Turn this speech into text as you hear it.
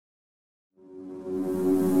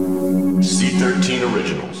C13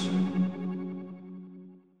 Originals.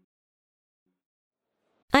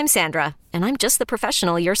 I'm Sandra, and I'm just the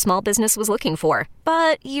professional your small business was looking for.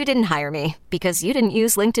 But you didn't hire me because you didn't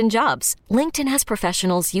use LinkedIn Jobs. LinkedIn has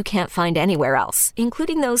professionals you can't find anywhere else,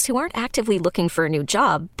 including those who aren't actively looking for a new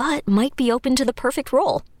job, but might be open to the perfect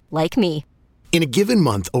role, like me. In a given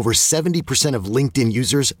month, over 70% of LinkedIn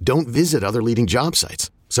users don't visit other leading job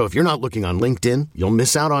sites. So if you're not looking on LinkedIn, you'll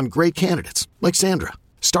miss out on great candidates like Sandra.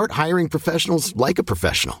 Start hiring professionals like a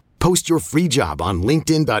professional. Post your free job on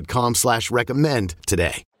linkedin.com/recommend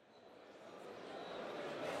today.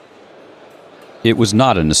 It was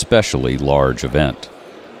not an especially large event.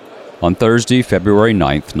 On Thursday, February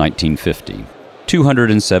 9th, 1950,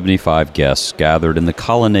 275 guests gathered in the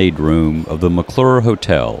colonnade room of the McClure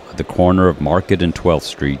Hotel at the corner of Market and 12th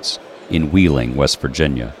Streets in Wheeling, West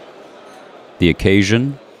Virginia. The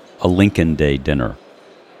occasion, a Lincoln Day dinner.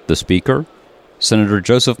 The speaker, Senator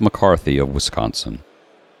Joseph McCarthy of Wisconsin.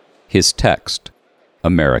 His text,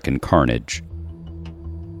 American Carnage.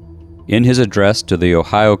 In his address to the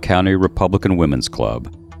Ohio County Republican Women's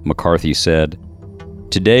Club, McCarthy said,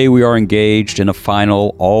 "Today we are engaged in a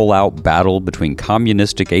final, all-out battle between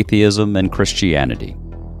communistic atheism and Christianity.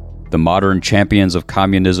 The modern champions of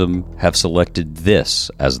communism have selected this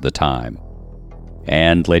as the time.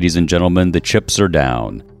 And, ladies and gentlemen, the chips are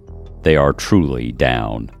down. They are truly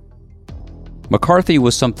down." McCarthy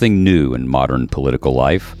was something new in modern political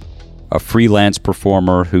life, a freelance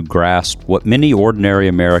performer who grasped what many ordinary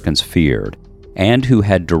Americans feared and who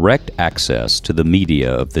had direct access to the media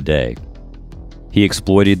of the day. He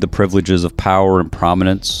exploited the privileges of power and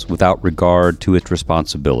prominence without regard to its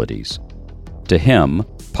responsibilities. To him,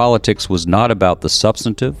 politics was not about the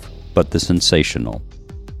substantive, but the sensational.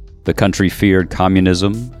 The country feared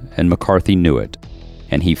communism, and McCarthy knew it,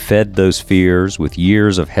 and he fed those fears with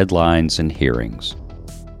years of headlines and hearings.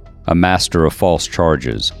 A master of false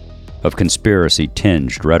charges, of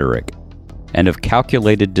conspiracy-tinged rhetoric, and of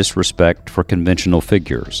calculated disrespect for conventional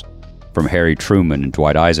figures, from Harry Truman and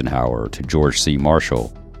Dwight Eisenhower to George C.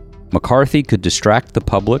 Marshall, McCarthy could distract the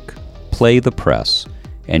public, play the press,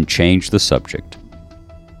 and change the subject,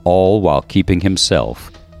 all while keeping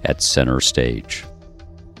himself at center stage.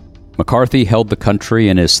 McCarthy held the country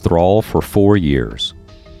in his thrall for 4 years.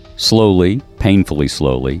 Slowly, painfully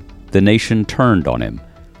slowly, the nation turned on him,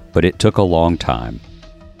 but it took a long time.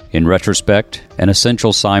 In retrospect, an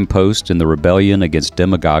essential signpost in the rebellion against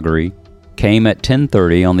demagoguery came at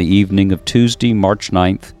 10:30 on the evening of Tuesday, March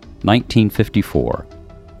 9th, 1954,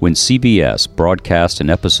 when CBS broadcast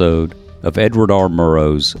an episode of Edward R.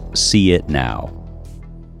 Murrow's See It Now.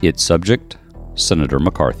 Its subject, Senator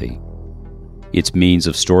McCarthy. Its means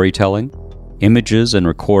of storytelling, images and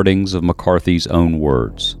recordings of McCarthy's own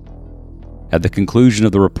words. At the conclusion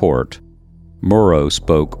of the report, Murrow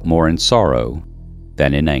spoke more in sorrow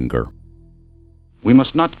than in anger. We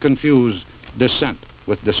must not confuse dissent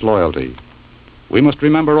with disloyalty. We must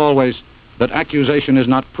remember always that accusation is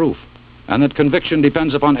not proof, and that conviction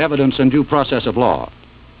depends upon evidence and due process of law.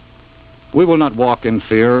 We will not walk in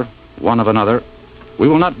fear one of another. We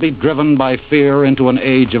will not be driven by fear into an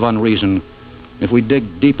age of unreason if we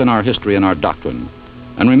dig deep in our history and our doctrine,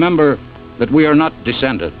 and remember that we are not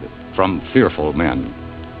descended from fearful men,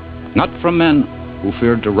 not from men who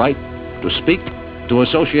feared to write, to speak, to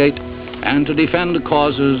associate, and to defend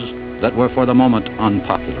causes that were for the moment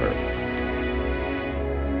unpopular.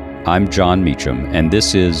 I'm John Meacham, and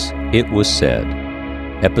this is It Was Said,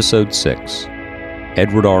 Episode 6,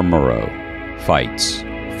 Edward R. Murrow Fights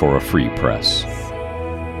for a Free Press.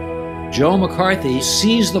 Joe McCarthy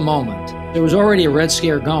seized the moment. There was already a Red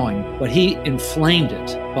Scare going, but he inflamed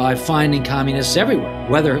it by finding communists everywhere,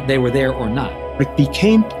 whether they were there or not. It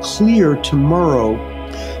became clear to Murrow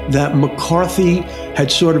that McCarthy had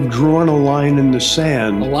sort of drawn a line in the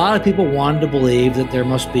sand. A lot of people wanted to believe that there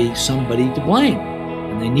must be somebody to blame,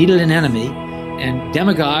 and they needed an enemy, and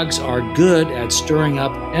demagogues are good at stirring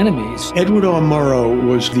up enemies. Edward R. Murrow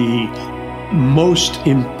was the most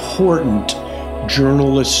important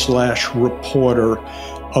journalist/reporter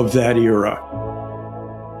of that era.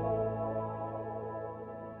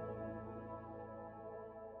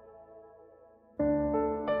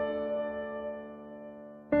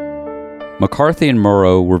 McCarthy and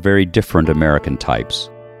Murrow were very different American types,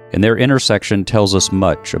 and their intersection tells us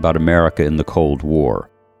much about America in the Cold War,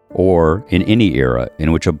 or in any era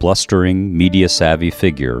in which a blustering, media-savvy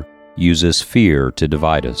figure uses fear to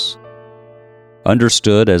divide us.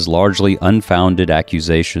 Understood as largely unfounded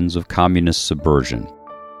accusations of communist subversion,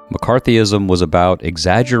 McCarthyism was about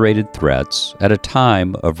exaggerated threats at a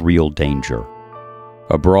time of real danger.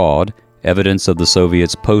 Abroad, evidence of the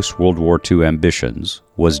Soviets' post-World War II ambitions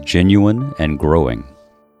was genuine and growing.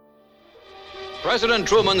 President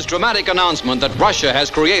Truman's dramatic announcement that Russia has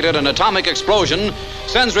created an atomic explosion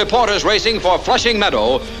sends reporters racing for Flushing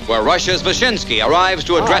Meadow, where Russia's Vyshinsky arrives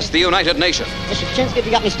to address the United Nations. Mr. Vyshinsky, have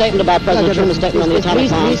you got any statement about President Truman's statement on the atomic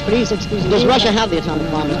bomb? Please, excuse me. Does Russia have the atomic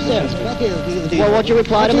bomb? Well, what's your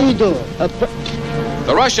reply to me?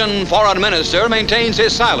 The Russian foreign minister maintains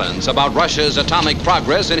his silence about Russia's atomic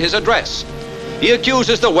progress in his address. He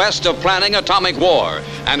accuses the West of planning atomic war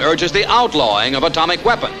and urges the outlawing of atomic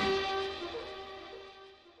weapons.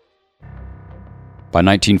 By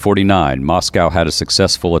 1949, Moscow had a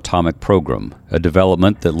successful atomic program, a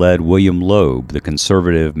development that led William Loeb, the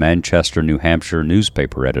conservative Manchester, New Hampshire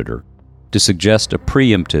newspaper editor, to suggest a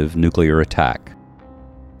preemptive nuclear attack.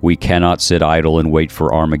 We cannot sit idle and wait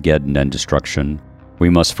for Armageddon and destruction. We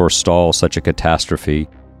must forestall such a catastrophe,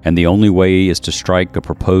 and the only way is to strike a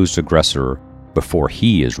proposed aggressor before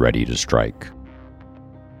he is ready to strike.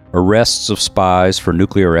 Arrests of spies for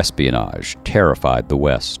nuclear espionage terrified the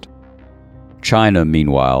West. China,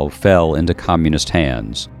 meanwhile, fell into communist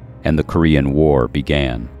hands, and the Korean War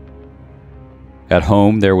began. At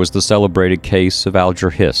home, there was the celebrated case of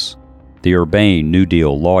Alger Hiss, the urbane New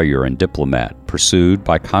Deal lawyer and diplomat pursued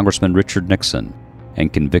by Congressman Richard Nixon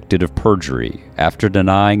and convicted of perjury after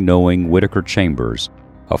denying knowing Whittaker Chambers,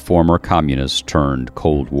 a former communist turned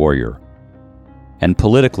Cold Warrior. And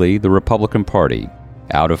politically, the Republican Party,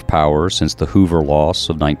 out of power since the Hoover loss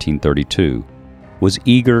of 1932, was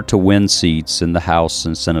eager to win seats in the House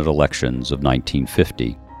and Senate elections of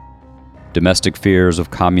 1950. Domestic fears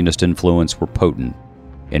of communist influence were potent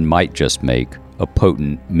and might just make a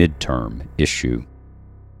potent midterm issue.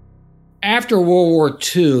 After World War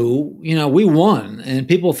II, we won, and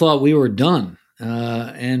people thought we were done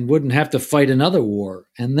and wouldn't have to fight another war.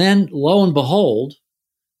 And then, lo and behold,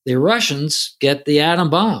 the Russians get the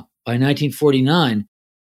atom bomb by 1949.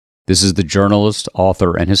 This is the journalist,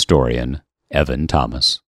 author, and historian, Evan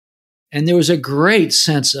Thomas. And there was a great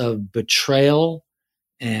sense of betrayal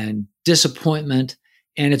and disappointment,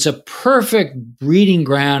 and it's a perfect breeding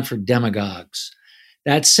ground for demagogues.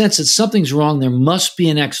 That sense that something's wrong, there must be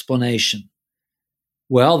an explanation.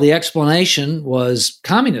 Well, the explanation was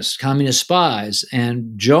communist spies,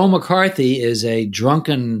 and Joe McCarthy is a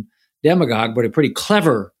drunken demagogue, but a pretty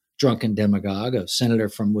clever drunken demagogue, a senator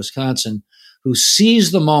from Wisconsin, who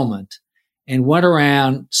seized the moment and went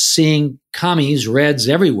around seeing commies, Reds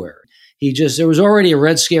everywhere. There was already a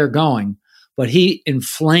Red Scare going, but he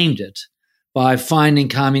inflamed it by finding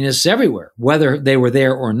communists everywhere, whether they were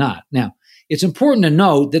there or not. Now, it's important to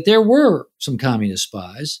note that there were some communist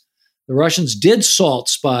spies. The Russians did salt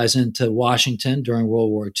spies into Washington during World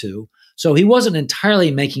War II, so he wasn't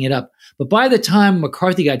entirely making it up. But by the time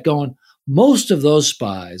McCarthy got going, most of those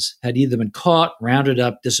spies had either been caught, rounded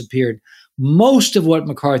up, disappeared. Most of what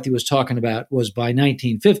McCarthy was talking about was by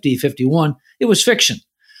 1950, 51, it was fiction.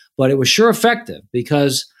 But it was sure effective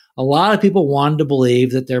because a lot of people wanted to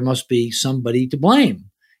believe that there must be somebody to blame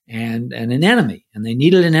and an enemy, and they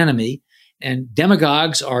needed an enemy. And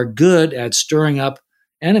demagogues are good at stirring up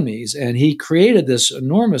enemies. And he created this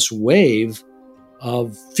enormous wave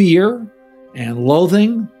of fear and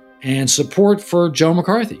loathing and support for Joe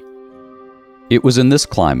McCarthy. It was in this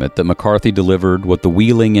climate that McCarthy delivered what the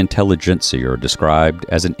Wheeling intelligentsia described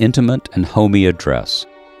as an intimate and homey address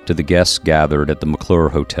to the guests gathered at the McClure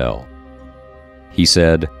Hotel. He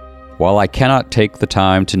said, "While I cannot take the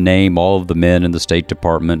time to name all of the men in the State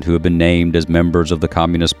Department who have been named as members of the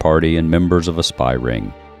Communist Party and members of a spy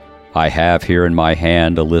ring, I have here in my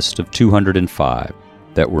hand a list of 205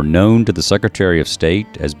 that were known to the Secretary of State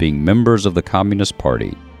as being members of the Communist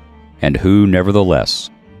Party, and who, nevertheless,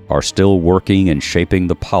 are still working and shaping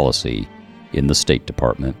the policy in the State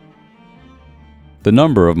Department." The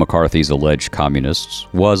number of McCarthy's alleged communists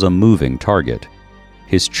was a moving target,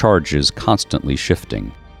 his charges constantly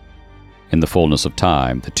shifting. In the fullness of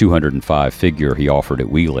time, the 205 figure he offered at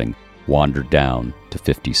Wheeling wandered down to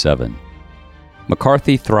 57.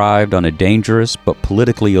 McCarthy thrived on a dangerous but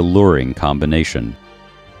politically alluring combination: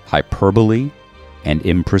 hyperbole and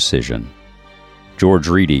imprecision. George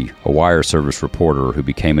Reedy, a wire service reporter who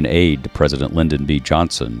became an aide to President Lyndon B.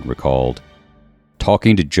 Johnson, recalled,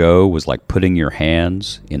 "Talking to Joe was like putting your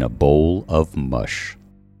hands in a bowl of mush."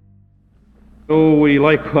 Oh, we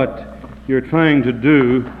like what you're trying to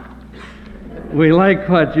do. We like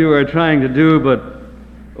what you are trying to do, but,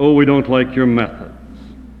 oh, we don't like your methods.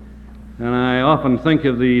 And I often think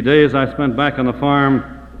of the days I spent back on the farm,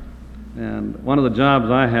 and one of the jobs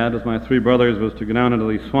I had with my three brothers was to go down into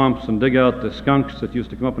these swamps and dig out the skunks that used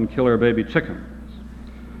to come up and kill our baby chickens.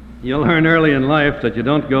 You learn early in life that you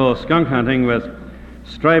don't go skunk hunting with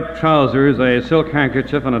striped trousers, a silk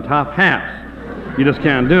handkerchief, and a top hat. You just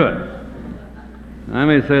can't do it. I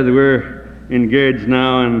may say that we're engaged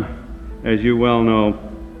now in, as you well know,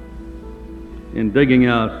 in digging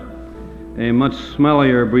out a much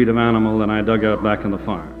smellier breed of animal than I dug out back on the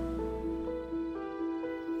farm.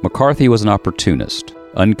 McCarthy was an opportunist,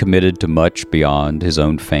 uncommitted to much beyond his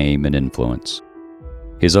own fame and influence.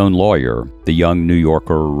 His own lawyer, the young New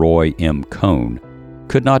Yorker Roy M. Cohn,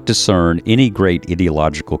 could not discern any great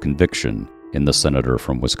ideological conviction in the senator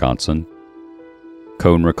from Wisconsin.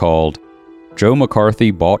 Cohn recalled, "Joe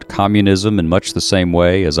McCarthy bought communism in much the same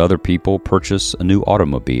way as other people purchase a new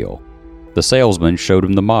automobile. The salesman showed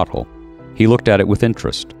him the model. He looked at it with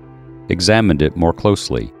interest, examined it more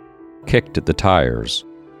closely, kicked at the tires,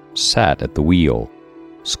 sat at the wheel,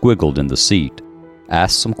 squiggled in the seat,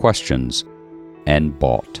 asked some questions, and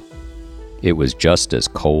bought. It was just as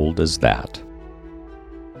cold as that."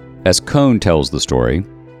 As Cohn tells the story,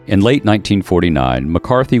 in late 1949,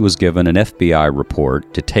 McCarthy was given an FBI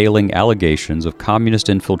report detailing allegations of communist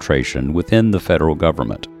infiltration within the federal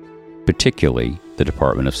government, particularly the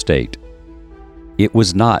Department of State. It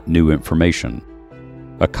was not new information.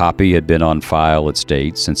 A copy had been on file at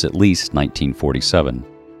State since at least 1947.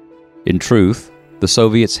 In truth, the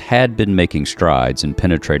Soviets had been making strides in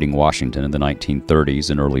penetrating Washington in the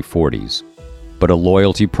 1930s and early 40s, but a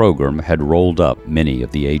loyalty program had rolled up many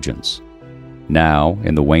of the agents. Now,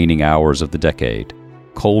 in the waning hours of the decade,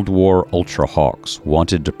 Cold War ultra-hawks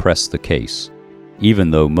wanted to press the case,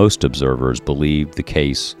 even though most observers believed the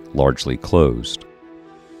case largely closed.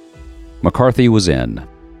 McCarthy was in.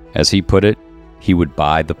 As he put it, he would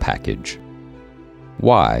buy the package.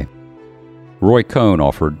 Why? Roy Cohn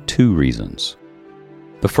offered two reasons.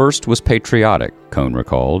 The first was patriotic, Cohn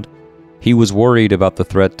recalled. He was worried about the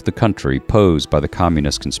threat to the country posed by the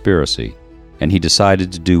communist conspiracy, and he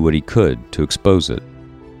decided to do what he could to expose it.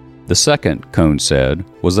 The second, Cohn said,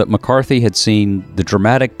 was that McCarthy had seen the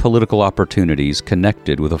dramatic political opportunities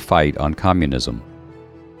connected with a fight on communism.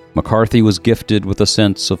 McCarthy was gifted with a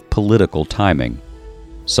sense of political timing.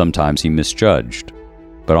 Sometimes he misjudged,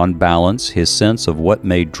 but on balance, his sense of what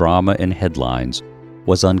made drama and headlines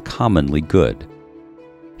was uncommonly good.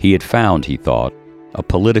 He had found, he thought, a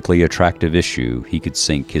politically attractive issue he could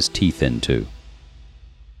sink his teeth into.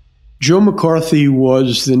 Joe McCarthy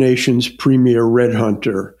was the nation's premier red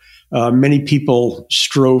hunter. Many people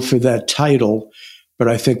strove for that title, but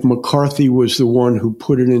I think McCarthy was the one who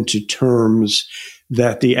put it into terms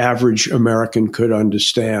that the average American could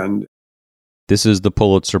understand. This is the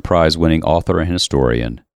Pulitzer Prize-winning author and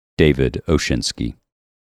historian, David Oshinsky.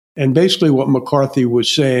 And basically what McCarthy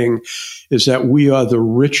was saying is that we are the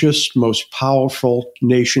richest, most powerful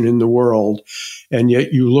nation in the world, and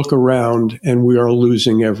yet you look around and we are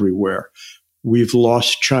losing everywhere. We've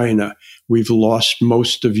lost China. We've lost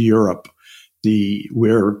most of Europe.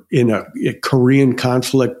 We're in a Korean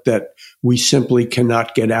conflict that we simply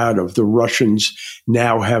cannot get out of. The Russians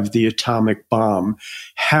now have the atomic bomb.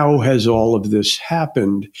 How has all of this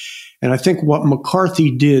happened? And I think what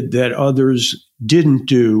McCarthy did that others didn't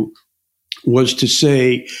do was to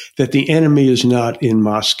say that the enemy is not in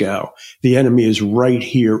Moscow. The enemy is right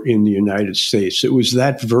here in the United States. It was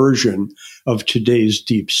that version of today's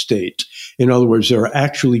deep state. In other words, there are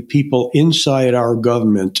actually people inside our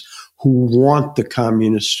government who want the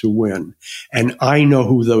communists to win. And I know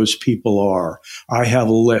who those people are. I have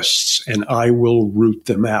lists, and I will root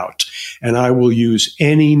them out. And I will use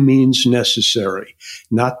any means necessary,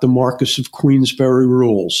 not the Marquess of Queensberry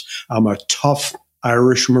rules. I'm a tough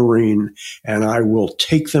Irish Marine, and I will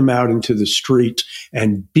take them out into the street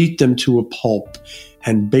and beat them to a pulp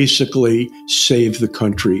and basically save the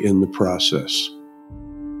country in the process.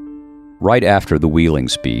 Right after the Wheeling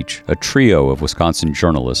speech, a trio of Wisconsin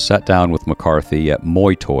journalists sat down with McCarthy at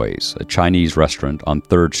Moi Toys, a Chinese restaurant on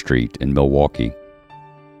 3rd Street in Milwaukee.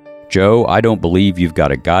 "Joe, I don't believe you've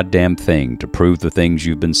got a goddamn thing to prove the things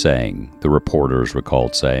you've been saying," the reporters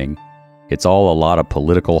recalled saying. "It's all a lot of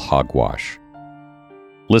political hogwash."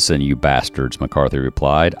 "Listen, you bastards," McCarthy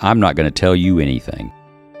replied, "I'm not going to tell you anything.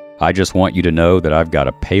 I just want you to know that I've got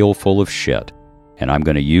a pail full of shit, and I'm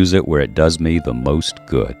going to use it where it does me the most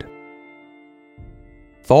good."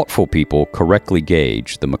 Thoughtful people correctly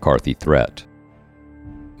gauge the McCarthy threat.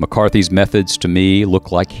 "McCarthy's methods to me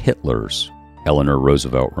look like Hitler's," Eleanor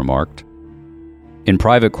Roosevelt remarked. In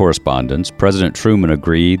private correspondence, President Truman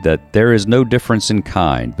agreed that there is no difference in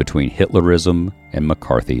kind between Hitlerism and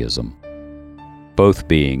McCarthyism, both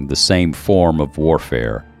being the same form of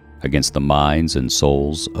warfare against the minds and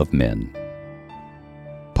souls of men.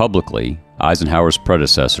 Publicly, Eisenhower's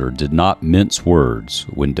predecessor did not mince words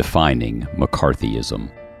when defining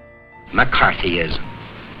McCarthyism.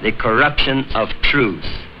 McCarthyism, the corruption of truth,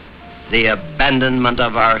 the abandonment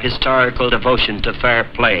of our historical devotion to fair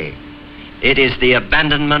play. It is the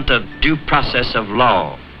abandonment of due process of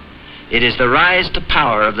law. It is the rise to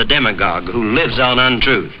power of the demagogue who lives on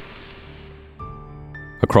untruth.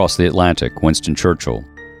 Across the Atlantic, Winston Churchill,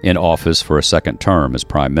 in office for a second term as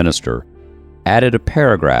Prime Minister, added a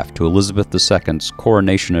paragraph to Elizabeth II's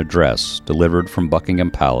coronation address delivered from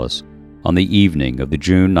Buckingham Palace on the evening of the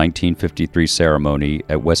June 1953 ceremony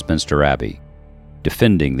at Westminster Abbey,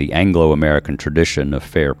 defending the Anglo-American tradition of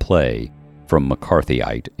fair play from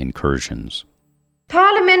McCarthyite incursions.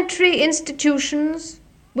 Parliamentary institutions,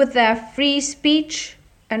 with their free speech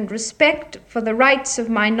and respect for the rights of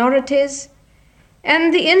minorities,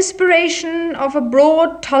 and the inspiration of a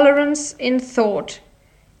broad tolerance in thought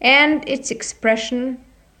and its expression,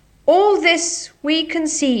 all this we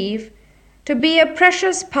conceive to be a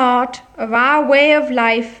precious part of our way of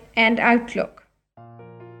life and outlook.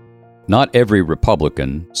 Not every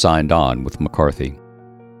Republican signed on with McCarthy.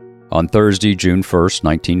 On Thursday, June 1,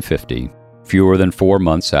 1950, fewer than 4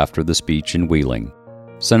 months after the speech in Wheeling,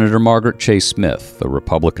 Senator Margaret Chase Smith, a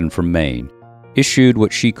Republican from Maine, issued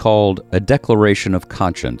what she called a declaration of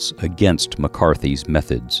conscience against McCarthy's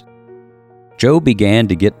methods. Joe began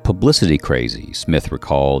to get publicity crazy, Smith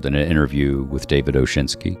recalled in an interview with David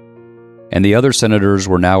Oshinsky, and the other senators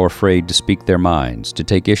were now afraid to speak their minds, to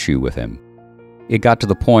take issue with him. It got to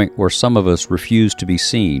the point where some of us refused to be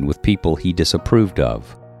seen with people he disapproved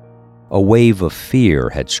of. A wave of fear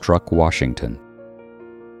had struck Washington.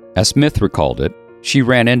 As Smith recalled it, she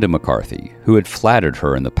ran into McCarthy, who had flattered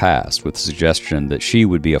her in the past with the suggestion that she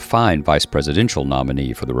would be a fine vice presidential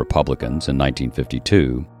nominee for the Republicans in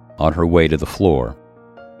 1952, on her way to the floor.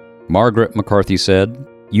 "Margaret," McCarthy said,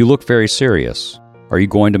 "you look very serious. Are you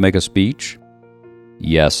going to make a speech?"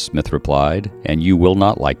 "Yes," Smith replied, "and you will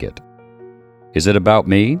not like it." "Is it about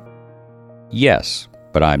me?" "Yes,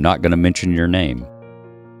 but I'm not going to mention your name."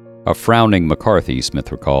 A frowning McCarthy,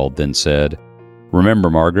 Smith recalled, then said,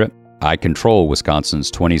 "Remember, Margaret, I control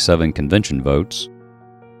Wisconsin's 27 convention votes."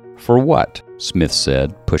 "For what?" Smith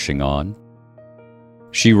said, pushing on.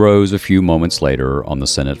 She rose a few moments later on the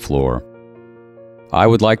Senate floor. "I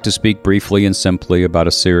would like to speak briefly and simply about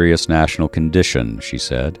a serious national condition," she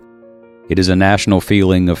said. "It is a national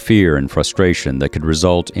feeling of fear and frustration that could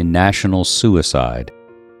result in national suicide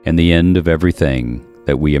and the end of everything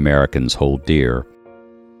that we Americans hold dear."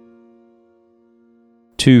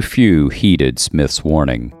 Too few heeded Smith's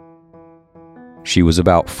warning. She was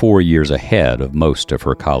about 4 years ahead of most of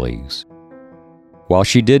her colleagues. While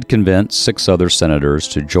she did convince 6 other senators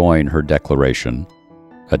to join her declaration,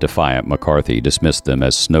 a defiant McCarthy dismissed them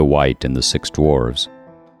as Snow White and the 6 Dwarves,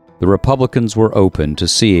 the Republicans were open to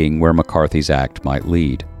seeing where McCarthy's act might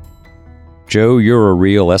lead. "Joe, you're a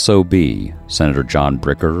real SOB," Senator John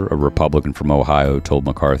Bricker, a Republican from Ohio, told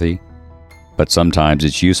McCarthy. "But sometimes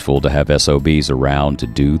it's useful to have SOBs around to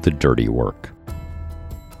do the dirty work."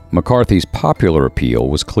 McCarthy's popular appeal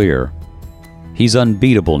was clear. "He's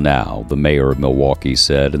unbeatable now," the mayor of Milwaukee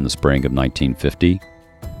said in the spring of 1950.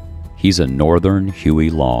 "He's a Northern Huey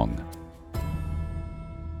Long."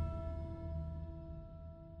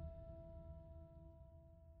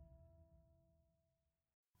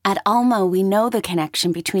 At Alma, we know the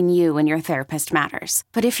connection between you and your therapist matters.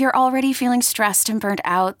 But if you're already feeling stressed and burnt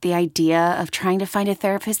out, the idea of trying to find a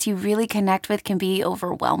therapist you really connect with can be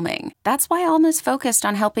overwhelming. That's why Alma's focused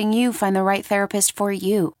on helping you find the right therapist for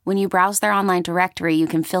you. When you browse their online directory, you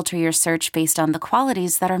can filter your search based on the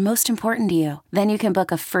qualities that are most important to you. Then you can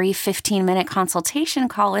book a free 15-minute consultation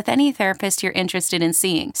call with any therapist you're interested in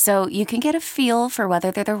seeing, so you can get a feel for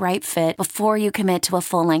whether they're the right fit before you commit to a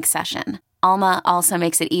full-length session. Alma also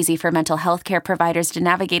makes it easy for mental health care providers to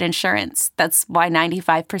navigate insurance. That's why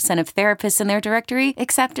 95% of therapists in their directory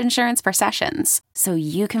accept insurance per sessions, so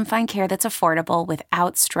you can find care that's affordable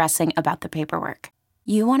without stressing about the paperwork.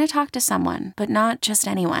 You want to talk to someone, but not just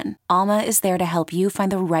anyone. Alma is there to help you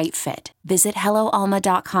find the right fit. Visit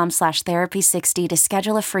helloalma.com/therapy60 to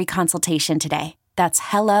schedule a free consultation today. That's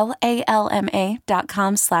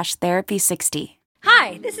helloalma.com/therapy60.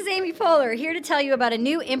 Hi, this is Amy Poehler, here to tell you about a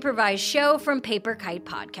new improvised show from Paper Kite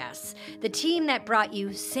Podcasts, the team that brought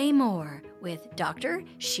you Say More with Dr.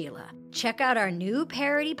 Sheila. Check out our new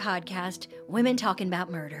parody podcast, Women Talking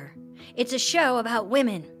About Murder. It's a show about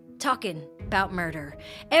women talking about murder.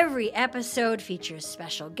 Every episode features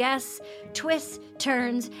special guests, twists,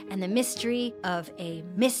 turns, and the mystery of a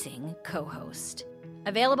missing co-host.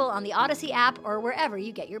 Available on the Odyssey app or wherever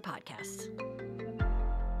you get your podcasts.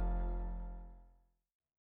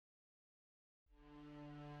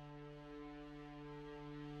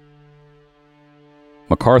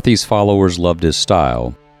 McCarthy's followers loved his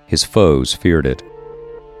style. His foes feared it.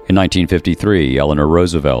 In 1953, Eleanor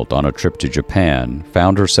Roosevelt, on a trip to Japan,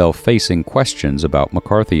 found herself facing questions about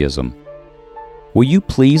McCarthyism. "Will you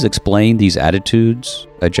please explain these attitudes?"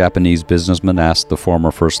 a Japanese businessman asked the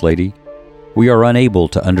former First Lady. "We are unable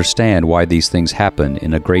to understand why these things happen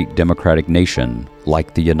in a great democratic nation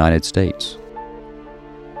like the United States."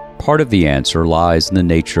 Part of the answer lies in the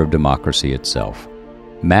nature of democracy itself.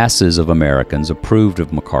 Masses of Americans approved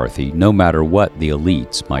of McCarthy no matter what the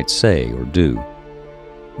elites might say or do.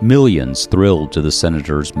 Millions thrilled to the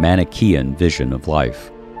senator's Manichaean vision of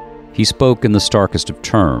life. He spoke in the starkest of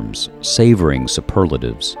terms, savoring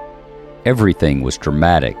superlatives. Everything was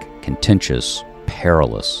dramatic, contentious,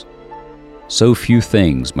 perilous. So few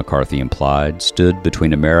things, McCarthy implied, stood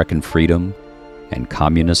between American freedom and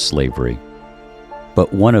communist slavery.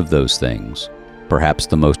 But one of those things, perhaps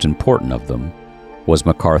the most important of them, was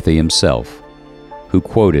McCarthy himself, who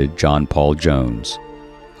quoted John Paul Jones,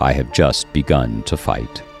 "I have just begun to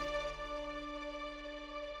fight."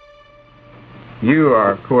 You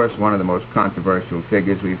are, of course, one of the most controversial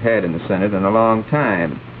figures we've had in the Senate in a long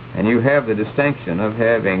time, and you have the distinction of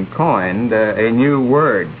having coined a new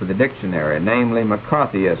word for the dictionary, namely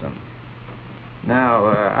McCarthyism. Now,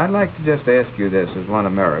 I'd like to just ask you this as one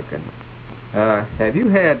American. Have you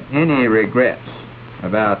had any regrets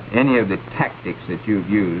about any of the tactics that you've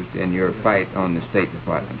used in your fight on the State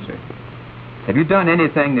Department, sir? Have you done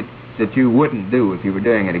anything that you wouldn't do if you were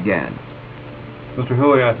doing it again? Mr.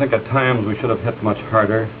 Huey, I think at times we should have hit much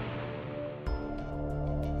harder.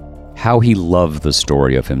 How he loved the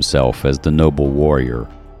story of himself as the noble warrior,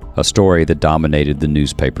 a story that dominated the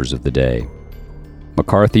newspapers of the day.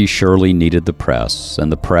 McCarthy surely needed the press,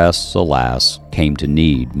 and the press, alas, came to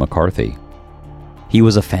need McCarthy. He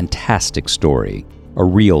was a fantastic story, a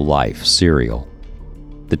real-life serial.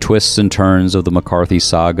 The twists and turns of the McCarthy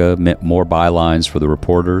saga meant more bylines for the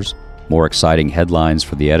reporters, more exciting headlines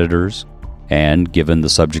for the editors, and, given the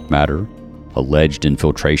subject matter, alleged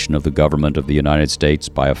infiltration of the government of the United States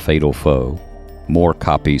by a fatal foe, more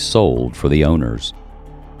copies sold for the owners.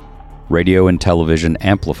 Radio and television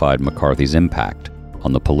amplified McCarthy's impact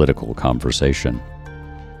on the political conversation.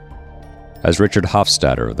 As Richard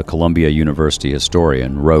Hofstadter, the Columbia University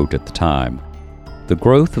historian, wrote at the time, "The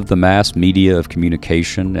growth of the mass media of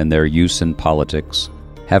communication and their use in politics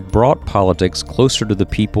have brought politics closer to the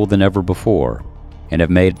people than ever before, and have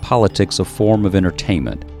made politics a form of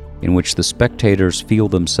entertainment in which the spectators feel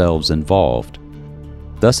themselves involved.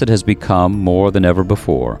 Thus it has become, more than ever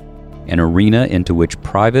before, an arena into which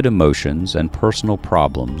private emotions and personal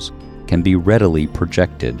problems can be readily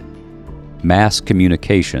projected. Mass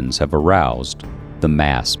communications have aroused the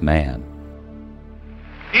mass man."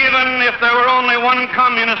 Even if there were only one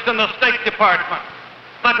communist in the State Department,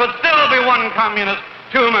 that would still be one communist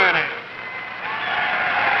too many.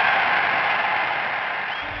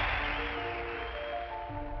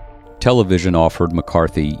 Television offered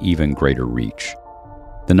McCarthy even greater reach.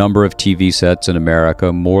 The number of TV sets in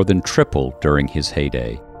America more than tripled during his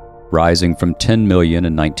heyday, rising from 10 million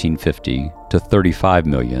in 1950 to 35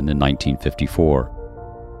 million in 1954.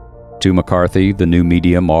 To McCarthy, the new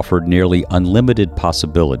medium offered nearly unlimited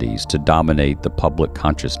possibilities to dominate the public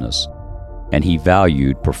consciousness, and he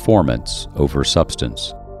valued performance over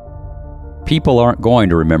substance. "People aren't going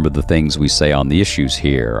to remember the things we say on the issues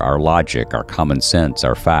here, our logic, our common sense,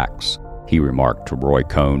 our facts," he remarked to Roy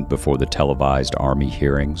Cohn before the televised Army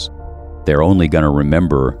hearings. "They're only going to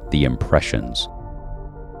remember the impressions."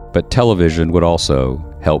 But television would also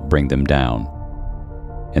help bring them down.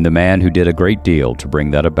 And the man who did a great deal to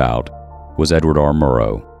bring that about was Edward R.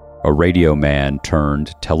 Murrow, a radio man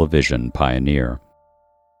turned television pioneer.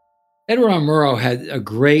 Edward R. Murrow had a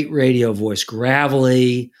great radio voice,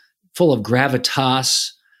 gravelly, full of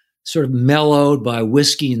gravitas, sort of mellowed by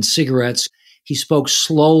whiskey and cigarettes. He spoke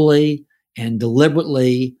slowly and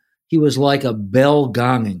deliberately. He was like a bell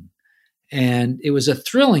gonging. And it was a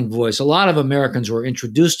thrilling voice. A lot of Americans were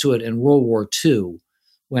introduced to it in World War II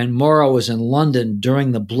when Murrow was in London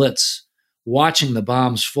during the Blitz, watching the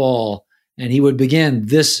bombs fall. And he would begin,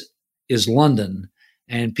 "This is London."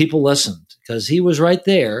 And people listened because he was right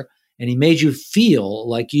there and he made you feel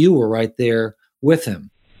like you were right there with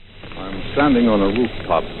him. I'm standing on a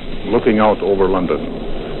rooftop looking out over London.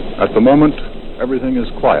 At the moment, everything is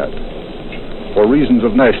quiet. For reasons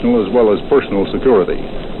of national as well as personal security,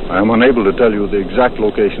 I am unable to tell you the exact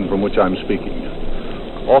location from which I'm speaking.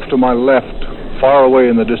 Off to my left, far away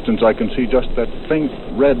in the distance, I can see just that faint,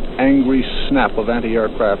 red, angry snap of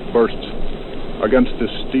anti-aircraft bursts against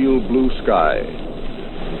this steel blue sky.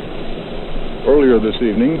 Earlier this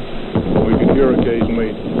evening, we could hear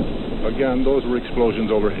occasionally Again, those were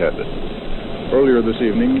explosions overhead. Earlier this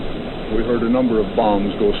evening, we heard a number of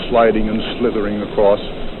bombs go sliding and slithering across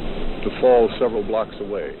to fall several blocks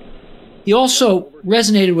away. He also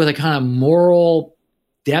resonated with a kind of moral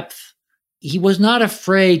depth. He was not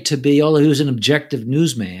afraid to be, although he was an objective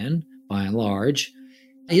newsman, by and large,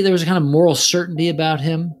 there was a kind of moral certainty about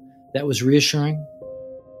him that was reassuring.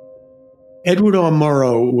 Edward R.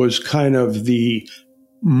 Murrow was kind of the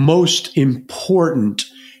most important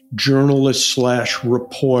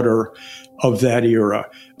journalist/reporter of that era.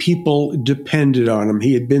 People depended on him.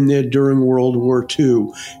 He had been there during World War II,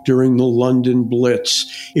 during the London Blitz.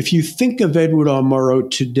 If you think of Edward R. Murrow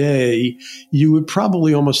today, you would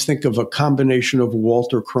probably almost think of a combination of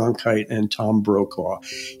Walter Cronkite and Tom Brokaw.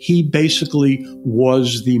 He basically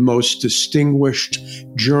was the most distinguished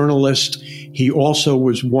journalist. He also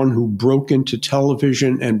was one who broke into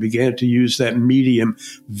television and began to use that medium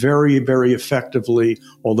very, very effectively,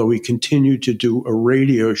 although he continued to do a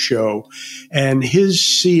radio show. And his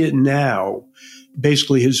See It Now,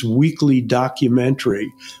 basically his weekly documentary,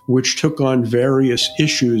 which took on various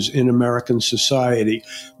issues in American society,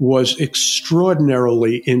 was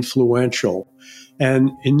extraordinarily influential.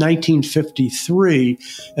 And in 1953,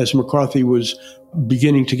 as McCarthy was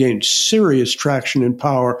beginning to gain serious traction and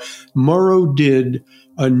power, Murrow did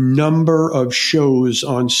a number of shows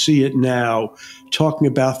on See It Now, talking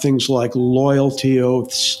about things like loyalty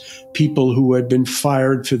oaths, people who had been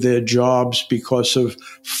fired for their jobs because of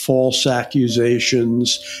false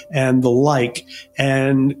accusations and the like.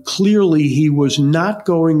 And clearly he was not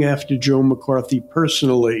going after Joe McCarthy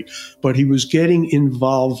personally, but he was getting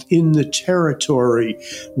involved in the territory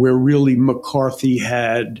where really McCarthy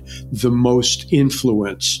had the most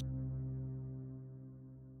influence.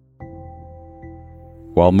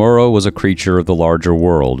 While Murrow was a creature of the larger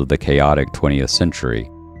world of the chaotic 20th century,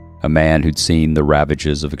 a man who'd seen the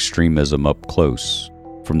ravages of extremism up close,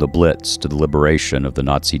 from the Blitz to the liberation of the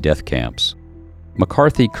Nazi death camps,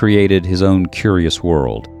 McCarthy created his own curious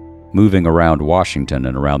world, moving around Washington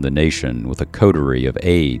and around the nation with a coterie of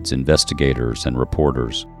aides, investigators, and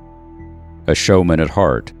reporters. A showman at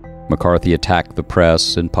heart, McCarthy attacked the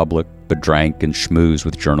press in public, but drank and schmoozed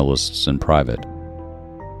with journalists in private.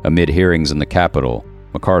 Amid hearings in the Capitol,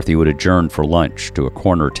 McCarthy would adjourn for lunch to a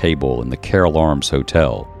corner table in the Carroll Arms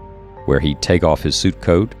Hotel, where he'd take off his suit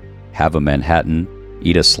coat, have a Manhattan,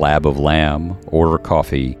 eat a slab of lamb, order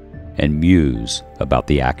coffee, and muse about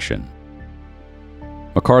the action.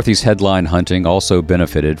 McCarthy's headline hunting also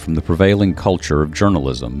benefited from the prevailing culture of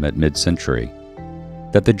journalism at mid-century,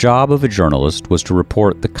 that the job of a journalist was to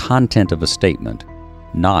report the content of a statement,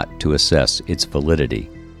 not to assess its validity.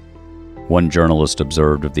 One journalist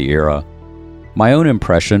observed of the era, "My own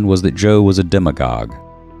impression was that Joe was a demagogue.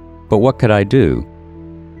 But what could I do?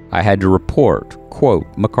 I had to report, quote,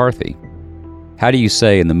 McCarthy. How do you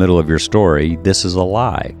say in the middle of your story, this is a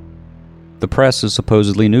lie? The press is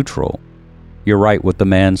supposedly neutral. You're right what the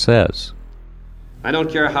man says." I don't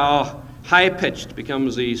care how high-pitched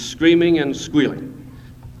becomes the screaming and squealing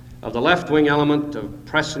of the left-wing element of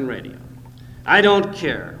press and radio. I don't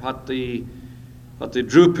care what the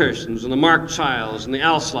Drew Pearsons and the Mark Childs and the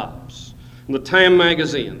Al Slops and the Time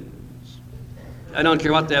magazines. I don't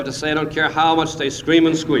care what they have to say. I don't care how much they scream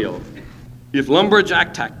and squeal. If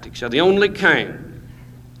lumberjack tactics are the only kind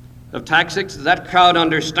of tactics that crowd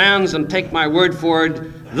understands, and take my word for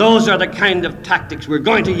it, those are the kind of tactics we're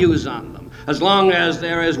going to use on them, as long as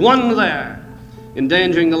there is one there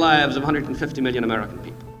endangering the lives of 150 million American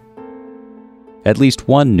people. At least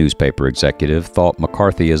one newspaper executive thought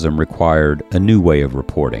McCarthyism required a new way of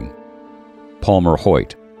reporting. Palmer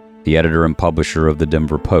Hoyt, the editor and publisher of the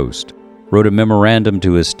Denver Post, wrote a memorandum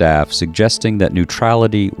to his staff suggesting that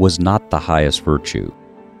neutrality was not the highest virtue.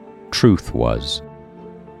 Truth was.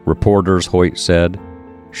 Reporters, Hoyt said,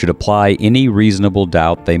 should apply any reasonable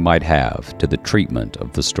doubt they might have to the treatment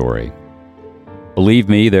of the story. Believe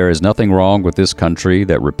me, there is nothing wrong with this country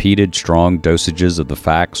that repeated strong dosages of the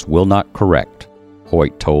facts will not correct,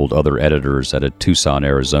 Hoyt told other editors at a Tucson,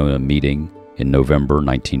 Arizona meeting in November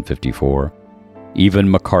 1954.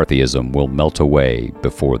 Even McCarthyism will melt away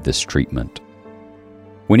before this treatment.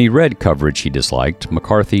 When he read coverage he disliked,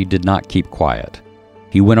 McCarthy did not keep quiet.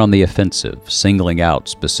 He went on the offensive, singling out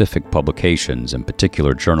specific publications and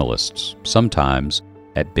particular journalists, sometimes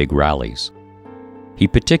at big rallies. He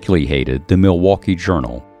particularly hated the Milwaukee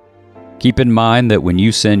Journal. Keep in mind that when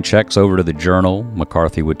you send checks over to the Journal,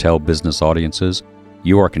 McCarthy would tell business audiences,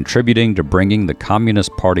 you are contributing to bringing the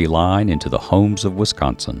Communist Party line into the homes of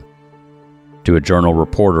Wisconsin. To a Journal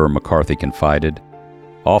reporter, McCarthy confided,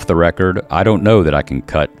 "Off the record, I don't know that I can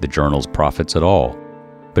cut the Journal's profits at all.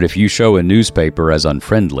 But if you show a newspaper as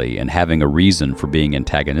unfriendly and having a reason for being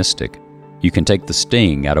antagonistic, you can take the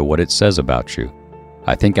sting out of what it says about you.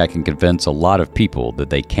 I think I can convince a lot of people that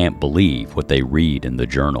they can't believe what they read in the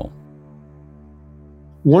journal.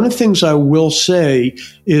 One of the things I will say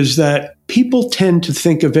is that people tend to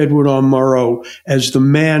think of Edward R. Murrow as the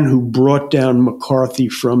man who brought down McCarthy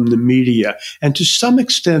from the media. And to some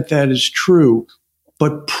extent that is true.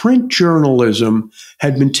 But print journalism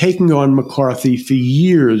had been taking on McCarthy for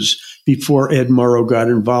years before Ed Murrow got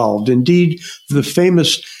involved. Indeed, the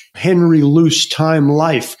famous Henry Luce Time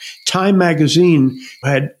Life. Time magazine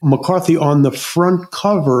had McCarthy on the front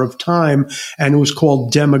cover of Time, and it was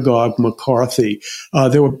called Demagogue McCarthy.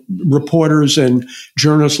 There were reporters and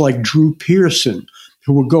journalists like Drew Pearson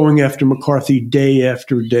who were going after McCarthy day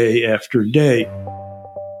after day after day.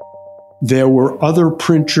 There were other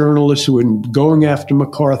print journalists who were going after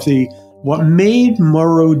McCarthy. What made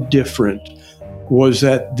Murrow different was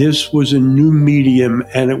that this was a new medium,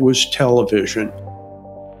 and it was television.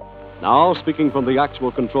 Now, speaking from the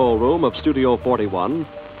actual control room of Studio 41,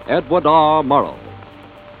 Edward R. Murrow.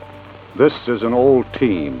 This is an old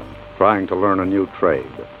team trying to learn a new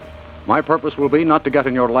trade. My purpose will be not to get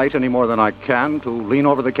in your light any more than I can, to lean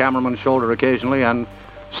over the cameraman's shoulder occasionally and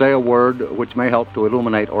say a word which may help to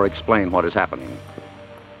illuminate or explain what is happening.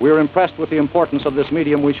 We are impressed with the importance of this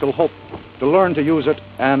medium. We shall hope to learn to use it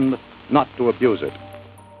and not to abuse it.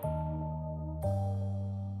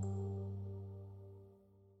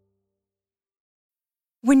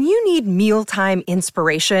 When you need mealtime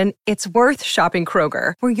inspiration, it's worth shopping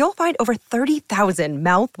Kroger, where you'll find over 30,000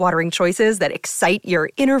 mouth-watering choices that excite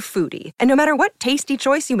your inner foodie. And no matter what tasty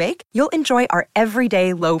choice you make, you'll enjoy our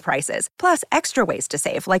everyday low prices, plus extra ways to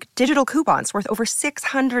save, like digital coupons worth over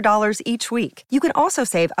 $600 each week. You can also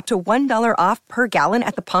save up to $1 off per gallon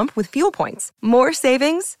at the pump with fuel points. More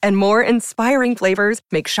savings and more inspiring flavors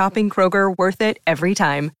make shopping Kroger worth it every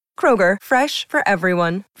time. Kroger, fresh for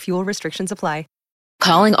everyone. Fuel restrictions apply.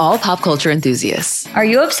 Calling all pop culture enthusiasts. Are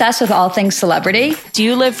you obsessed with all things celebrity? Do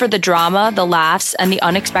you live for the drama, the laughs, and the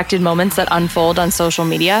unexpected moments that unfold on social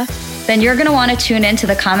media? Then you're going to want to tune in to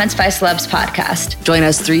the Comments by Celebs podcast. Join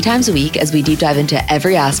us 3 times a week as we deep dive into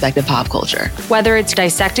every aspect of pop culture. Whether it's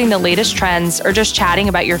dissecting the latest trends or just chatting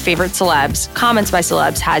about your favorite celebs, Comments by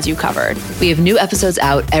Celebs has you covered. We have new episodes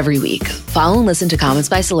out every week. Follow and listen to Comments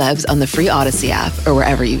by Celebs on the free Odyssey app or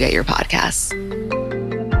wherever you get your podcasts.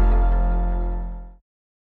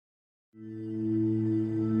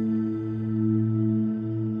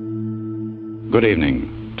 Good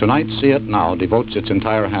evening. Tonight, See It Now devotes its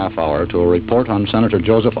entire half hour to a report on Senator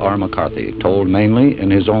Joseph R. McCarthy, told mainly in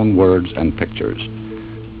his own words and pictures.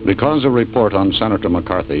 Because a report on Senator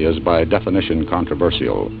McCarthy is by definition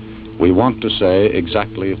controversial, we want to say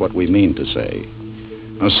exactly what we mean to say.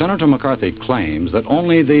 Now, Senator McCarthy claims that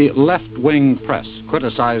only the left-wing press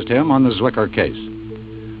criticized him on the Zwicker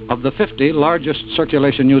case. Of the 50 largest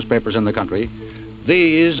circulation newspapers in the country,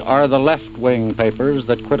 these are the left-wing papers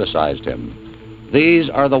that criticized him. These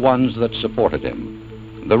are the ones that supported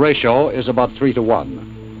him. The ratio is about 3 to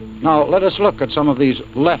 1. Now, let us look at some of these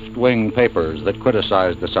left-wing papers that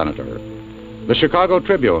criticized the senator. The Chicago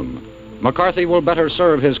Tribune. McCarthy will better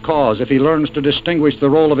serve his cause if he learns to distinguish the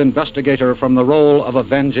role of investigator from the role of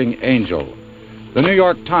avenging angel. The New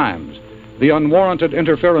York Times. The unwarranted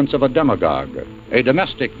interference of a demagogue, a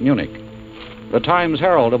domestic Munich. The Times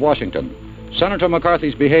Herald of Washington. Senator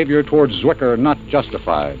McCarthy's behavior towards Zwicker not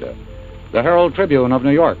justified. The Herald Tribune of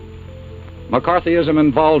New York. McCarthyism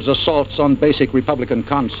involves assaults on basic Republican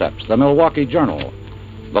concepts. The Milwaukee Journal.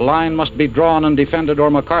 The line must be drawn and defended or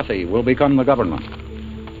McCarthy will become the government.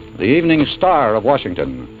 The Evening Star of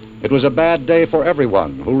Washington. It was a bad day for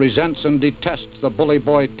everyone who resents and detests the bully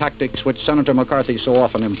boy tactics which Senator McCarthy so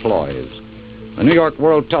often employs. The New York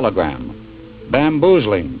World Telegram.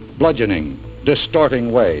 Bamboozling, bludgeoning,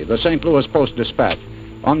 distorting way. The St. Louis Post-Dispatch.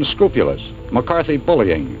 Unscrupulous, McCarthy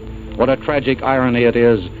bullying. What a tragic irony it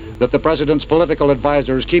is that the president's political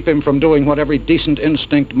advisors keep him from doing what every decent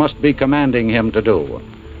instinct must be commanding him to do.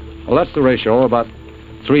 Well, that's the ratio, about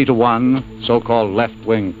 3 to 1, so-called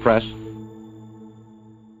left-wing press.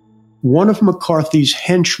 One of McCarthy's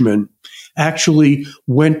henchmen actually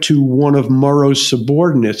went to one of Murrow's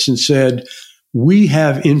subordinates and said, "We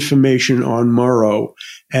have information on Murrow."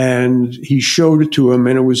 And he showed it to him,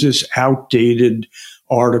 and it was this outdated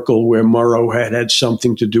article where Murrow had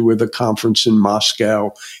something to do with a conference in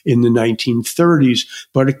Moscow in the 1930s.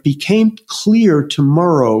 But it became clear to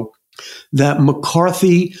Murrow that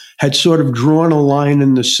McCarthy had sort of drawn a line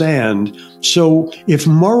in the sand. So if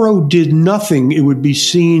Murrow did nothing, it would be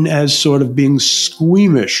seen as sort of being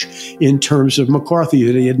squeamish in terms of McCarthy,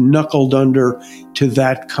 that he had knuckled under to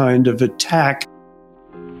that kind of attack.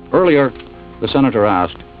 Earlier, the senator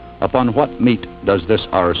asked, "Upon what meat does this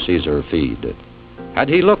our Caesar feed?" Had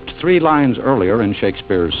he looked 3 lines earlier in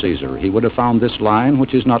Shakespeare's Caesar, he would have found this line,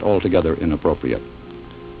 which is not altogether inappropriate.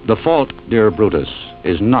 "The fault, dear Brutus,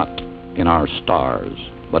 is not in our stars,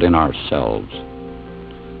 but in ourselves."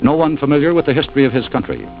 No one familiar with the history of his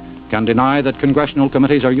country can deny that congressional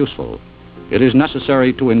committees are useful. It is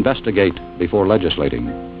necessary to investigate before legislating.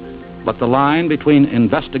 But the line between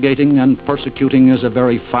investigating and persecuting is a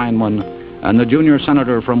very fine one, and the junior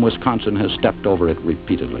senator from Wisconsin has stepped over it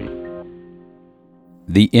repeatedly.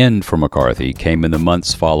 The end for McCarthy came in the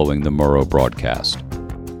months following the Murrow broadcast,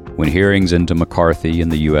 when hearings into McCarthy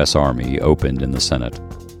and the U.S. Army opened in the Senate.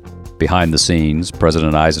 Behind the scenes,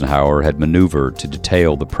 President Eisenhower had maneuvered to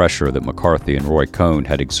detail the pressure that McCarthy and Roy Cohn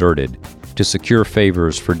had exerted to secure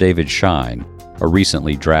favors for David Schein, a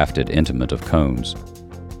recently drafted intimate of Cohn's.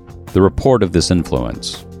 The report of this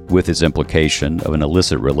influence, with its implication of an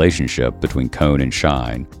illicit relationship between Cohn and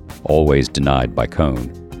Schein, always denied by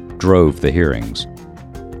Cohn, drove the hearings.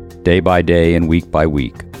 Day by day and week by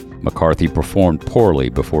week, McCarthy performed poorly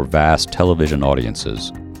before vast television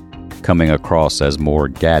audiences, coming across as more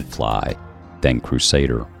gadfly than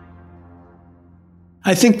crusader.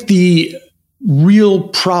 I think the real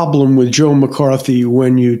problem with Joe McCarthy,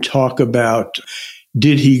 when you talk about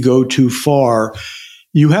did he go too far,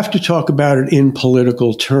 you have to talk about it in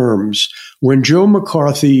political terms. When Joe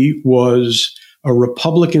McCarthy was a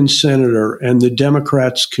Republican senator and the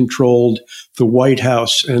Democrats controlled the White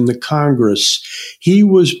House and the Congress, he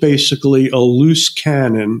was basically a loose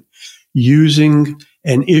cannon using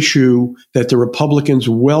an issue that the Republicans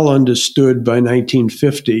well understood by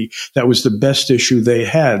 1950. That was the best issue they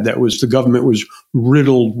had. That was the government was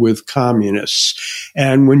riddled with communists.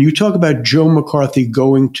 And when you talk about Joe McCarthy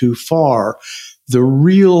going too far, the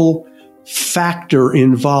real factor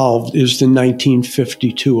involved is the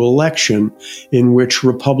 1952 election, in which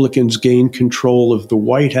Republicans gained control of the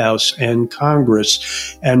White House and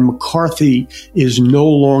Congress, and McCarthy is no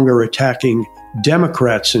longer attacking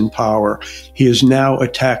Democrats in power. He is now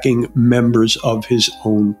attacking members of his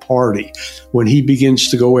own party. When he begins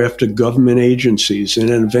to go after government agencies and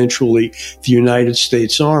then eventually the United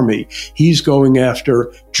States Army, he's going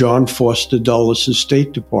after John Foster Dulles'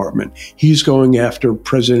 State Department. He's going after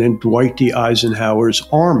President Dwight D. Eisenhower's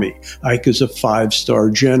Army. Ike is a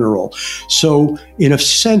 5-star general. So, in a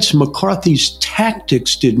sense, McCarthy's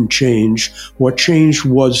tactics didn't change. What changed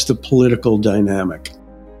was the political dynamic.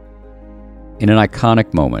 In an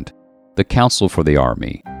iconic moment, the counsel for the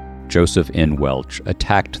Army, Joseph N. Welch,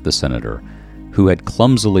 attacked the senator, who had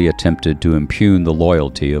clumsily attempted to impugn the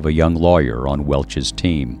loyalty of a young lawyer on Welch's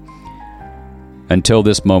team. "Until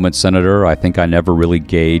this moment, Senator, I think I never really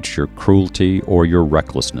gauged your cruelty or your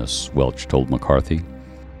recklessness," Welch told McCarthy.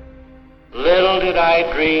 "Little did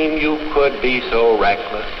I dream you could be so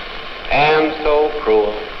reckless and so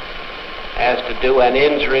cruel as to do an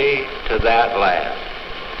injury to that lad.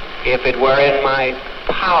 If it were in my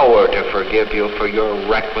power to forgive you for your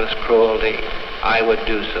reckless cruelty, I would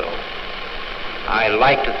do so. I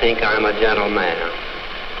like to think I'm a gentleman,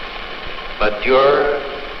 but your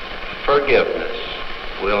forgiveness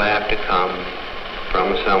will have to come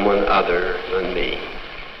from someone other than me."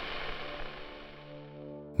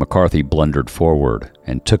 McCarthy blundered forward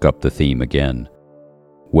and took up the theme again.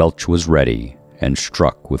 Welch was ready and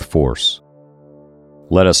struck with force.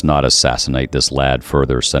 "Let us not assassinate this lad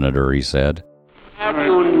further, Senator," he said. "Have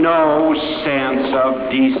you no sense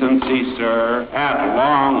of decency, sir, at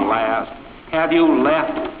long last? Have you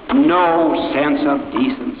left no sense of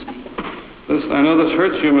decency?" I know this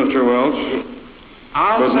hurts you, Mr. Welch.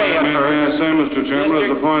 I'll say it hurts. May I say, Mr. Chairman,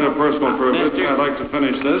 as a point of personal privilege, I'd like to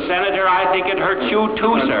finish this. Senator, I think it hurts you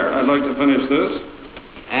too, sir. I'd like to finish this.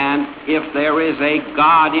 "And if there is a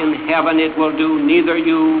God in heaven, it will do neither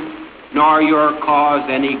you nor your cause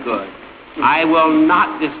any good. I will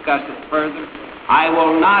not discuss it further. I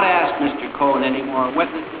will not ask Mr. Cohn any more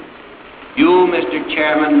witnesses. You, Mr.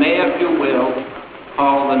 Chairman, may, if you will,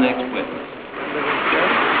 call the next witness."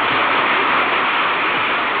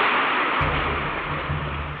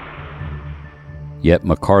 Yet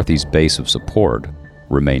McCarthy's base of support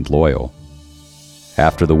remained loyal.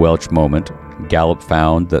 After the Welch moment, Gallup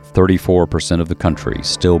found that 34% of the country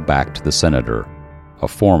still backed the senator, a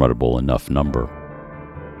formidable enough number.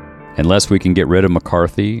 "Unless we can get rid of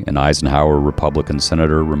McCarthy," an Eisenhower Republican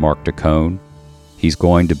senator remarked to Cohn, "he's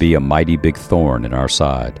going to be a mighty big thorn in our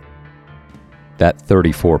side." That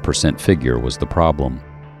 34% figure was the problem.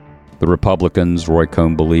 The Republicans, Roy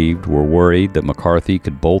Cohn believed, were worried that McCarthy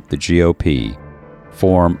could bolt the GOP,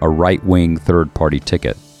 form a right-wing third-party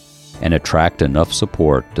ticket, and attract enough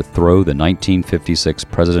support to throw the 1956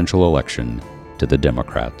 presidential election to the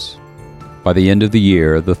Democrats. By the end of the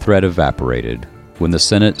year, the threat evaporated when the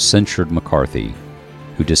Senate censured McCarthy,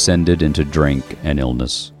 who descended into drink and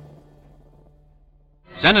illness.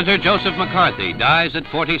 Senator Joseph McCarthy dies at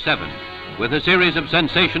 47. With a series of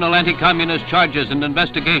sensational anti-communist charges and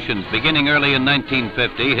investigations beginning early in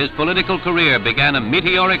 1950, his political career began a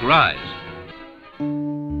meteoric rise.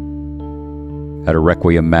 At a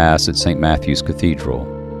Requiem Mass at St. Matthew's Cathedral,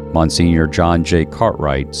 Monsignor John J.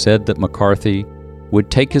 Cartwright said that McCarthy would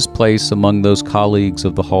take his place among those colleagues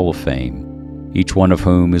of the Hall of Fame, each one of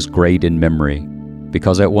whom is great in memory,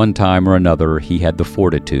 because at one time or another he had the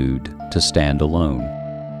fortitude to stand alone.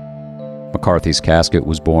 McCarthy's casket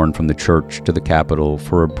was borne from the church to the Capitol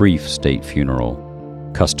for a brief state funeral,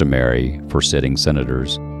 customary for sitting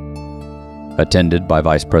senators. Attended by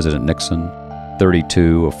Vice President Nixon,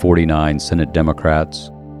 32 of 49 Senate Democrats,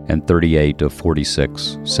 and 38 of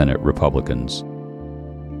 46 Senate Republicans.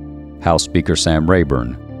 House Speaker Sam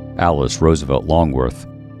Rayburn, Alice Roosevelt Longworth,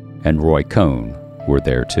 and Roy Cohn were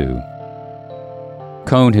there too.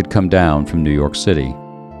 Cohn had come down from New York City.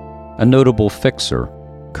 A notable fixer,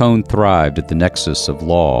 Cohn thrived at the nexus of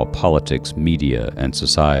law, politics, media, and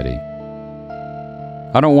society.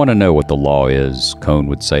 "I don't want to know what the law is," Cohn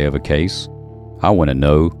would say of a case. "I want to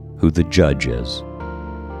know who the judge is."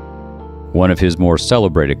 One of his more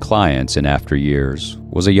celebrated clients in after years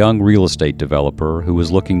was a young real estate developer who was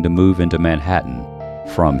looking to move into Manhattan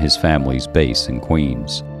from his family's base in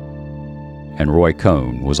Queens. And Roy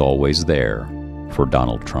Cohn was always there for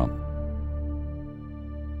Donald Trump.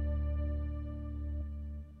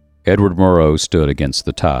 Edward Murrow stood against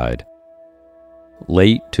the tide.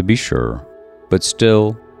 Late, to be sure, but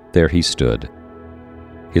still there he stood.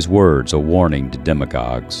 His words a warning to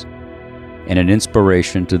demagogues, and an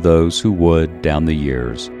inspiration to those who would, down the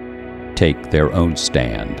years, take their own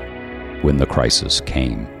stand when the crisis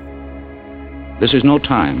came. This is no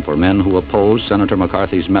time for men who oppose Senator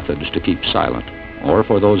McCarthy's methods to keep silent, or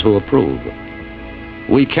for those who approve.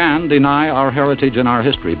 We can deny our heritage and our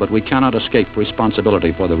history, but we cannot escape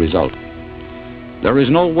responsibility for the result. There is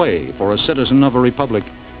no way for a citizen of a republic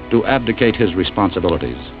to abdicate his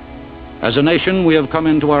responsibilities. As a nation, we have come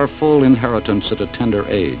into our full inheritance at a tender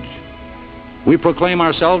age. We proclaim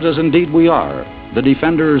ourselves, as indeed we are, the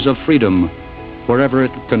defenders of freedom wherever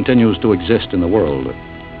it continues to exist in the world.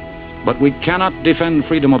 But we cannot defend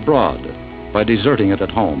freedom abroad by deserting it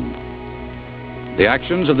at home. The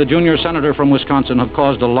actions of the junior senator from Wisconsin have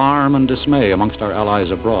caused alarm and dismay amongst our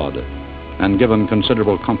allies abroad and given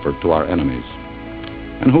considerable comfort to our enemies.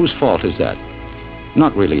 And whose fault is that?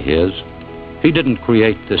 Not really his. He didn't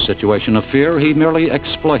create this situation of fear, he merely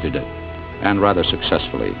exploited it, and rather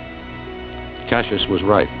successfully. Cassius was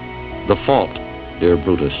right. The fault, dear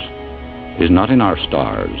Brutus, is not in our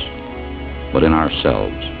stars, but in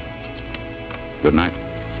ourselves. Good night,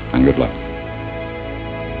 and good luck.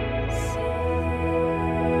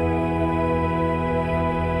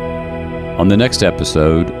 On the next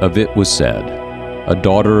episode of It Was Said, a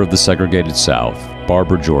daughter of the segregated South,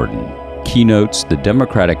 Barbara Jordan, keynotes the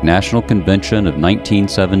Democratic National Convention of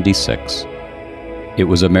 1976. It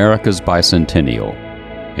was America's bicentennial,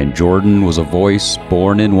 and Jordan was a voice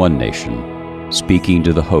born in one nation, speaking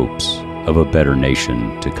to the hopes of a better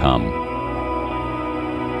nation to come.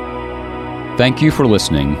 Thank you for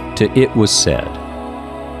listening to It Was Said,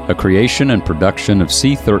 a creation and production of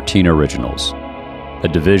C13 Originals, a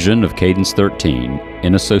division of Cadence 13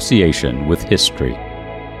 in association with History.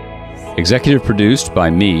 Executive produced by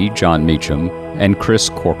me, John Meacham, and Chris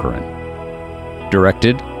Corcoran.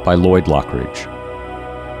 Directed by Lloyd Lockridge.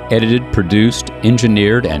 Edited, produced,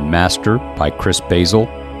 engineered, and mastered by Chris Basil,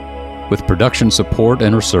 with production support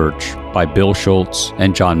and research by Bill Schultz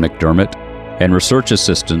and John McDermott, and research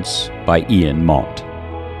assistance by Ian Mont.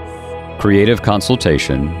 Creative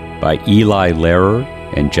consultation by Eli Lehrer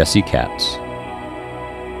and Jesse Katz.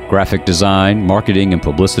 Graphic design, marketing, and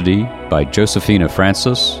publicity by Josephina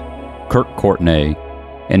Francis, Kirk Courtney,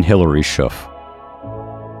 and Hillary Schuff.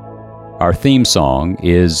 Our theme song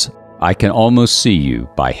is I Can Almost See You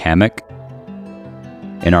by Hammock,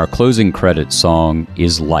 and our closing credits song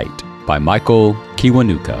is Light by Michael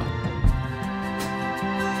Kiwanuka.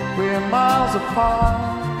 We're miles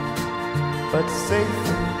apart, but safe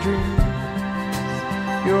in dreams.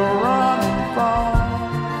 You're running from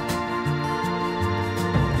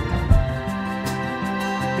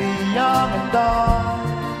be young and dark.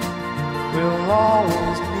 We'll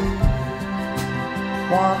always be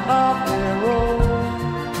one of their own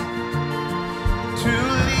to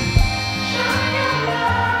leave.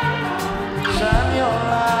 Shine your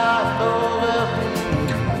light over me.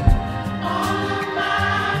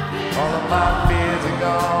 All of my fears are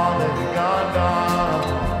gone, they're gone, gone.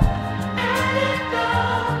 And it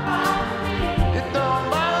don't bother me. It don't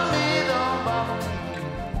bother me, don't bother me.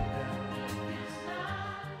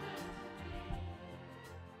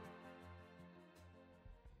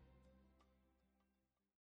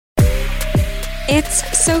 It's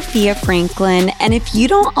Sophia Franklin, and if you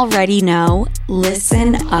don't already know,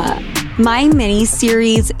 listen up. My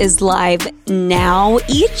mini-series is live now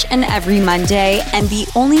each and every Monday, and the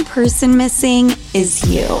only person missing is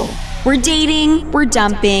you. We're dating, we're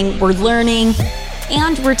dumping, we're learning,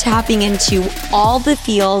 and we're tapping into all the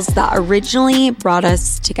feels that originally brought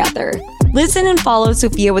us together. Listen and follow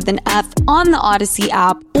Sophia with an F on the Odyssey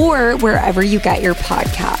app or wherever you get your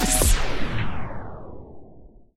podcasts.